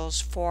nodules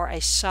for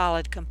a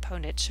solid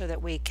component so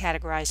that we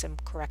categorize them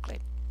correctly.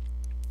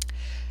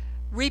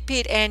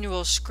 Repeat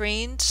annual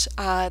screens.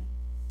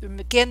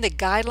 Again, the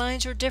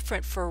guidelines are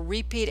different for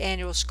repeat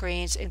annual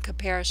screens in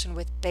comparison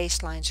with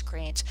baseline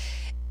screens,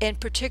 and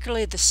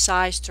particularly the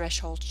size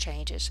threshold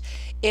changes.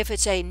 If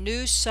it's a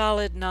new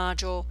solid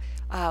nodule,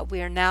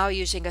 we are now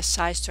using a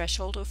size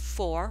threshold of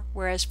 4,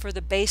 whereas for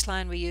the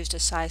baseline we used a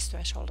size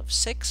threshold of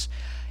 6.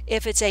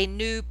 If it's a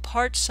new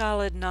part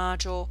solid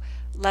nodule,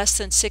 less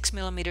than 6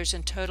 millimeters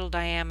in total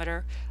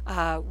diameter,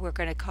 we're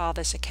going to call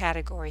this a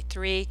category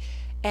 3.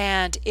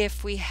 And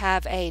if we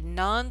have a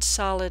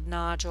non-solid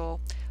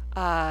nodule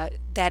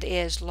that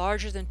is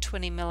larger than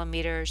 20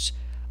 millimeters,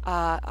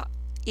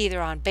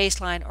 either on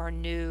baseline or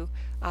new,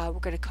 we're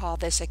going to call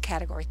this a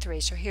category 3.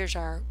 So here's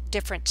our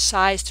different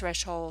size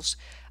thresholds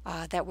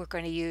that we're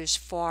going to use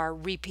for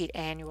repeat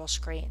annual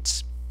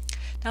screens.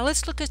 Now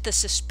let's look at the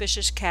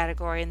suspicious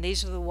category, and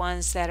these are the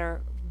ones that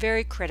are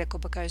very critical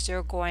because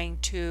they're going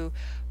to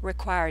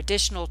require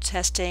additional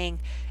testing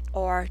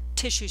or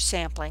tissue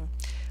sampling.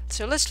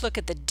 So let's look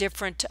at the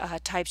different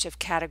types of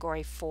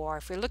category 4.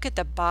 If we look at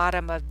the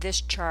bottom of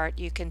this chart,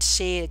 you can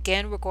see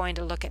again we're going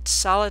to look at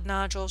solid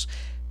nodules,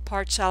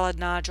 part solid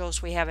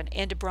nodules. We have an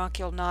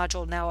endobronchial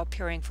nodule now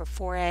appearing for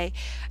 4A.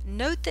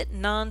 Note that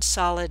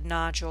non-solid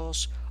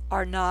nodules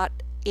are not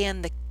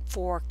in the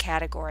 4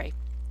 category.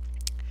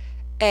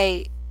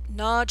 A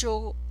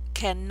nodule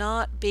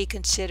cannot be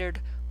considered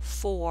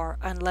 4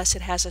 unless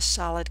it has a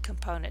solid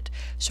component.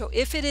 So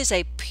if it is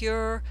a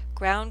pure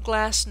ground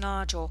glass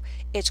nodule,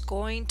 it's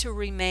going to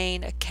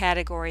remain a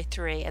category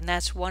 3, and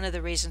that's one of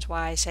the reasons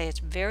why I say it's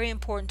very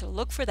important to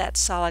look for that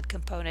solid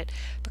component,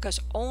 because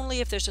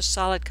only if there's a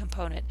solid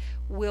component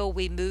will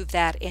we move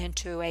that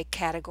into a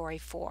category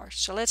 4.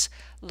 So let's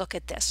look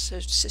at this. So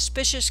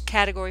suspicious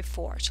category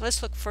 4. So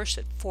let's look first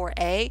at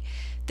 4A.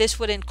 This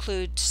would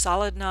include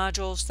solid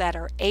nodules that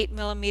are 8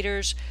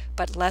 millimeters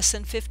but less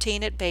than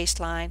 15 at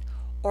baseline,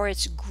 or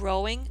it's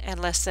growing and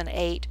less than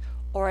 8,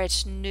 or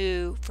it's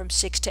new from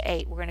 6 to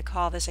 8. We're going to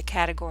call this a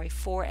category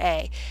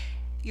 4A.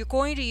 You're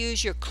going to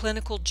use your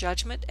clinical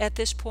judgment at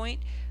this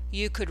point.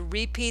 You could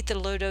repeat the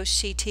low-dose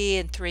CT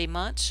in 3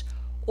 months,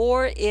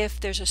 or if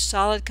there's a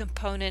solid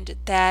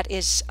component that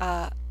is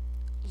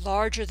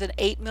larger than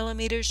 8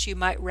 millimeters, you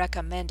might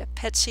recommend a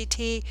PET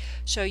CT.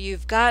 So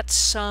you've got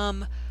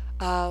some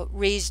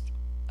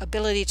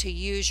ability to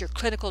use your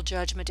clinical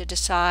judgment to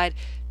decide,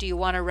 do you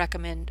want to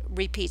recommend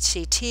repeat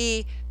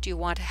CT, do you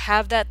want to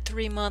have that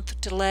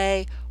 3-month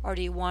delay, or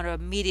do you want to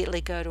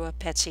immediately go to a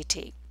PET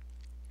CT.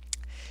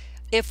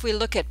 If we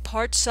look at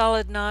part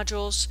solid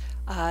nodules,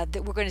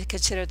 that we're going to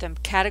consider them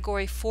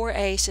category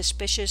 4A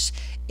suspicious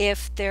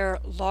if they're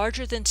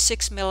larger than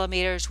 6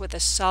 millimeters with a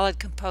solid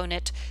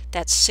component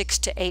that's 6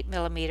 to 8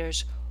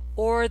 millimeters,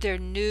 or they're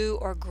new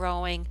or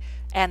growing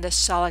and the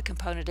solid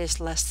component is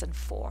less than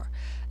 4.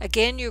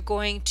 Again, you're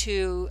going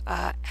to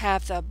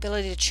have the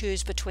ability to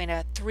choose between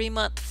a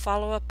 3-month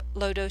follow-up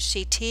low-dose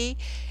CT.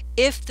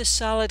 If the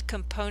solid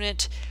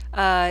component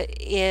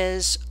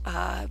is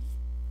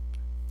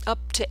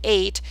up to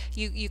 8,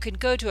 you can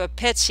go to a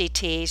PET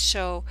CT.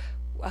 So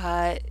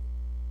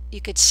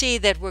you could see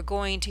that we're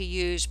going to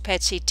use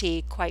PET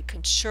CT quite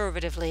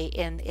conservatively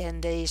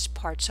in these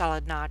part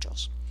solid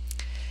nodules.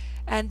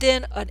 And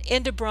then an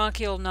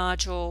endobronchial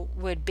nodule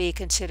would be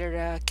considered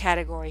a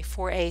category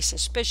 4A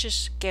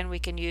suspicious. Again, we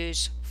can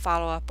use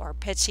follow-up or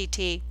PET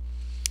CT.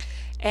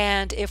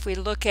 And if we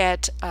look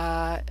at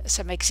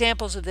some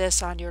examples of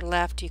this on your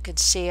left, you can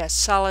see a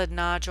solid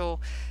nodule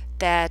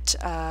that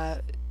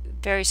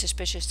very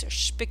suspicious. There's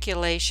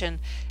spiculation,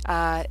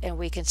 and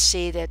we can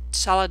see that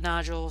solid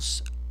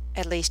nodules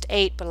at least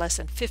 8 but less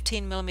than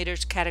 15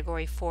 millimeters,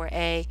 category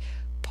 4A.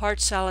 Part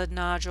solid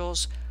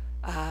nodules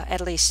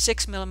at least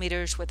 6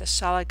 millimeters with a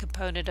solid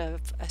component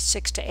of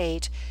 6 to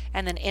 8,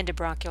 and then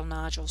endobronchial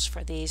nodules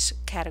for these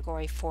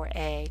category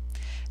 4A.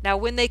 Now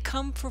when they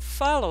come for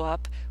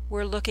follow-up,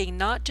 we're looking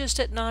not just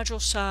at nodule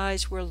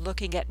size, we're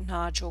looking at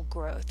nodule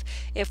growth.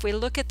 If we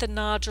look at the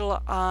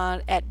nodule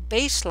at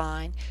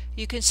baseline,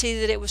 you can see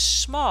that it was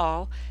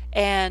small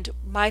and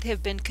might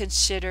have been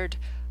considered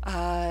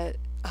a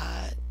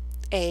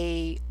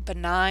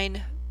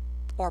benign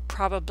or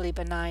probably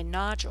benign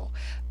nodule.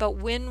 But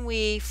when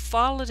we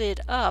followed it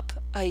up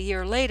a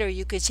year later,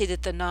 you can see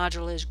that the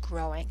nodule is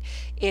growing.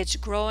 It's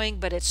growing,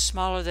 but it's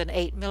smaller than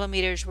 8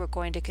 millimeters. We're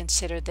going to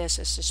consider this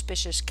a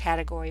suspicious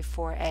category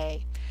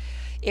 4A.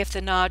 If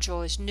the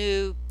nodule is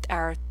new,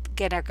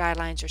 again, our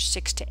guidelines are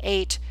 6 to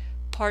 8.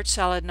 Part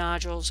solid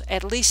nodules,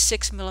 at least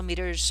 6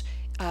 millimeters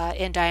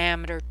in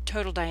diameter,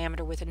 total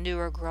diameter, with a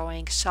newer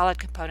growing solid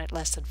component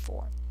less than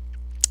 4.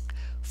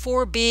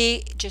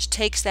 4B just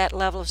takes that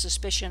level of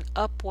suspicion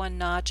up one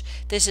notch.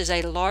 This is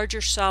a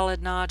larger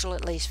solid nodule,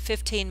 at least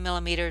 15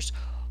 millimeters,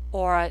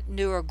 or a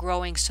newer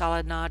growing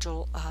solid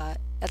nodule,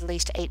 at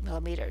least 8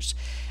 millimeters.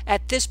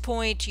 At this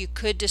point, you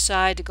could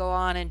decide to go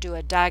on and do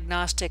a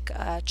diagnostic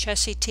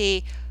chest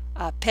CT,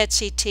 PET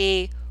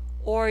CT,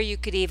 or you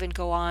could even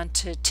go on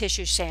to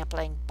tissue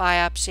sampling,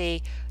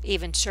 biopsy,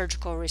 even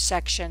surgical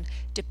resection,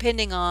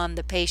 depending on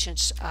the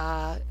patient's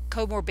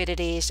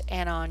comorbidities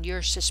and on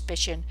your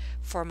suspicion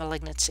for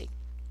malignancy.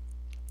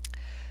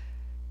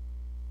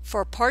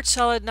 For part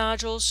solid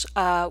nodules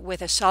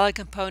with a solid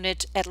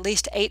component at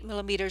least 8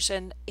 millimeters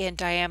in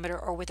diameter,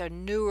 or with a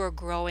newer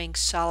growing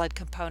solid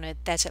component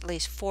that's at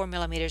least 4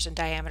 millimeters in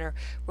diameter,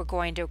 we're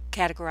going to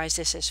categorize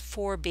this as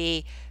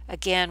 4B.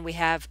 Again, we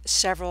have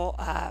several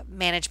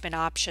management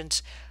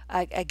options.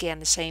 Again,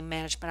 the same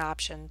management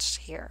options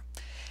here.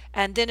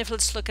 And then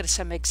let's look at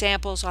some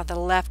examples. On the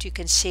left, you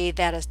can see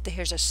that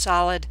here's a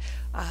solid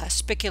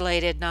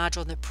spiculated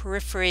nodule in the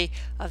periphery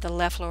of the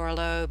left lower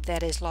lobe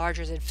that is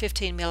larger than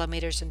 15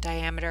 millimeters in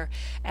diameter.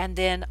 And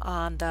then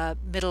on the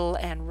middle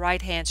and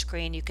right-hand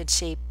screen, you can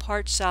see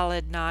part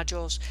solid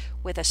nodules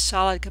with a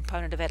solid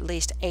component of at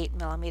least 8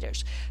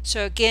 millimeters.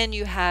 So again,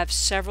 you have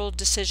several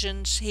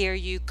decisions here.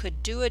 You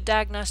could do a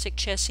diagnostic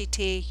chest CT,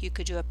 you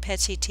could do a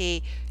PET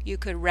CT, you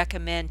could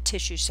recommend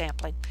tissue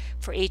sampling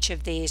for each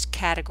of these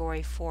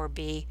category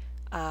 4B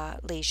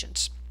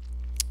lesions.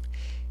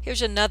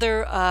 Here's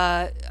another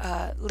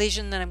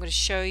lesion that I'm going to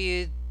show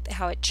you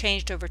how it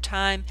changed over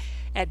time.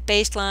 At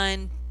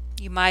baseline,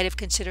 you might have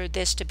considered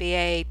this to be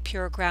a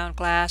pure ground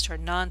glass or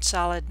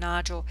non-solid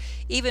nodule.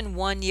 Even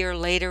 1 year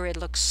later, it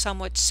looks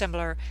somewhat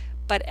similar,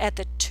 but at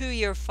the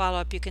 2-year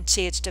follow-up, you can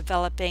see it's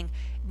developing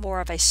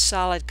more of a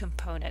solid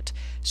component.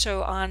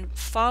 So on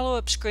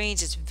follow-up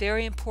screens, it's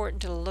very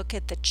important to look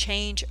at the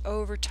change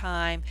over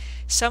time.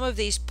 Some of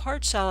these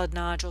part solid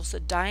nodules, the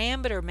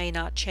diameter may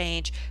not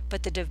change,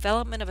 but the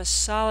development of a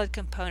solid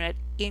component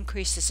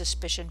increases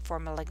suspicion for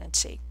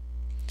malignancy.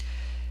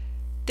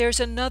 There's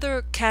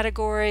another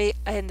category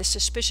in the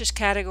suspicious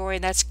category,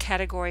 and that's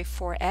category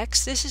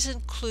 4X. This is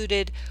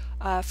included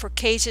for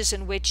cases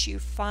in which you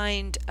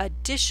find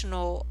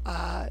additional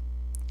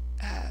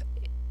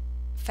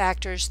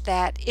factors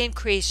that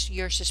increase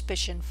your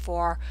suspicion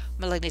for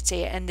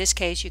malignancy. In this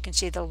case, you can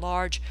see the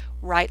large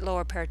right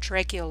lower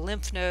paratracheal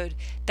lymph node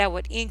that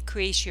would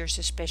increase your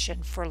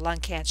suspicion for lung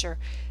cancer.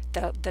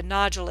 The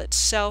nodule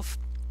itself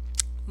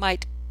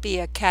might be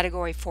a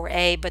category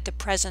 4A, but the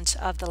presence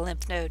of the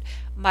lymph node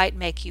might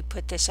make you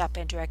put this up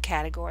into a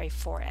category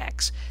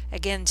 4X.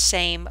 Again,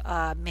 same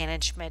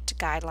management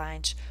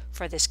guidelines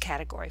for this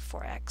category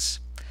 4X.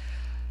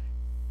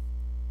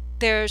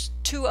 There's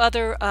two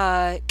other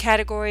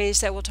categories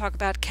that we'll talk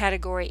about.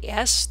 Category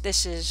S,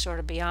 this is sort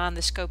of beyond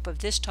the scope of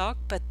this talk,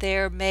 but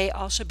there may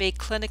also be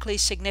clinically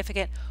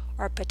significant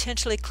or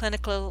potentially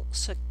clinically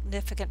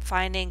significant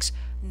findings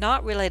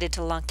not related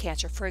to lung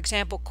cancer. For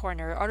example,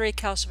 coronary artery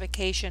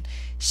calcification,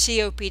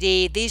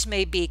 COPD, these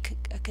may be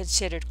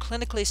considered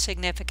clinically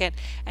significant,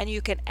 and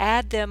you can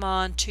add them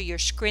on to your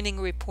screening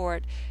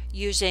report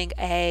using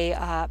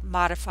a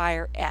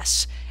modifier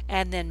S,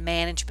 and then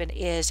management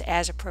is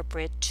as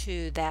appropriate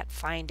to that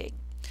finding.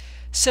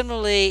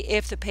 Similarly,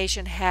 if the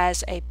patient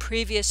has a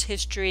previous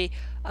history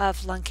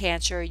of lung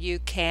cancer, you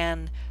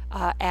can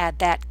add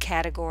that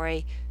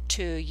category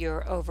to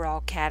your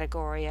overall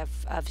category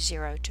of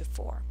 0 to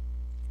 4.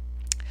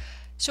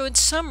 So in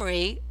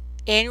summary,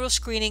 annual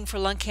screening for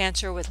lung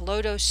cancer with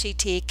low-dose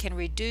CT can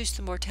reduce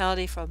the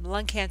mortality from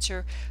lung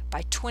cancer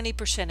by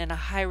 20% in a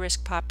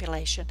high-risk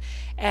population,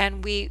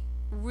 and we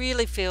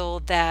really feel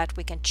that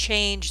we can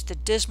change the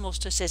dismal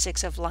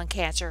statistics of lung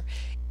cancer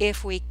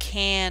if we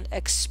can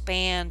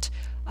expand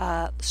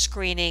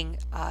screening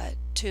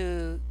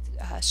to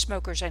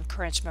smokers and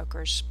current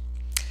smokers.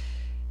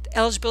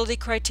 Eligibility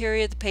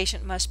criteria: the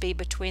patient must be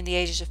between the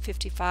ages of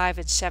 55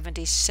 and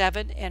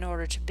 77 in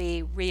order to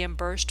be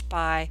reimbursed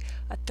by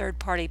a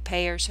third-party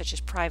payer such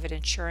as private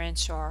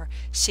insurance or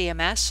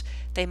CMS.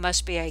 They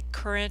must be a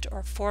current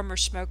or former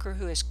smoker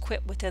who has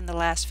quit within the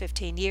last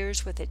 15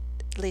 years with at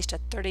least a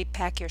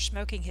 30-pack year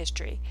smoking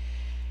history.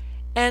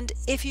 And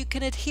if you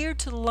can adhere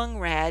to the lung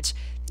rads,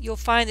 you'll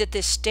find that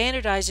this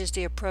standardizes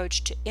the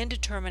approach to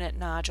indeterminate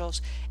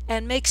nodules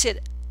and makes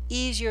it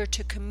easier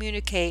to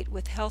communicate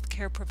with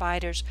healthcare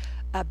providers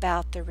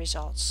about the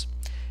results.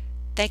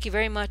 Thank you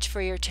very much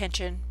for your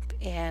attention,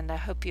 and I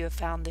hope you have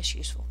found this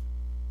useful.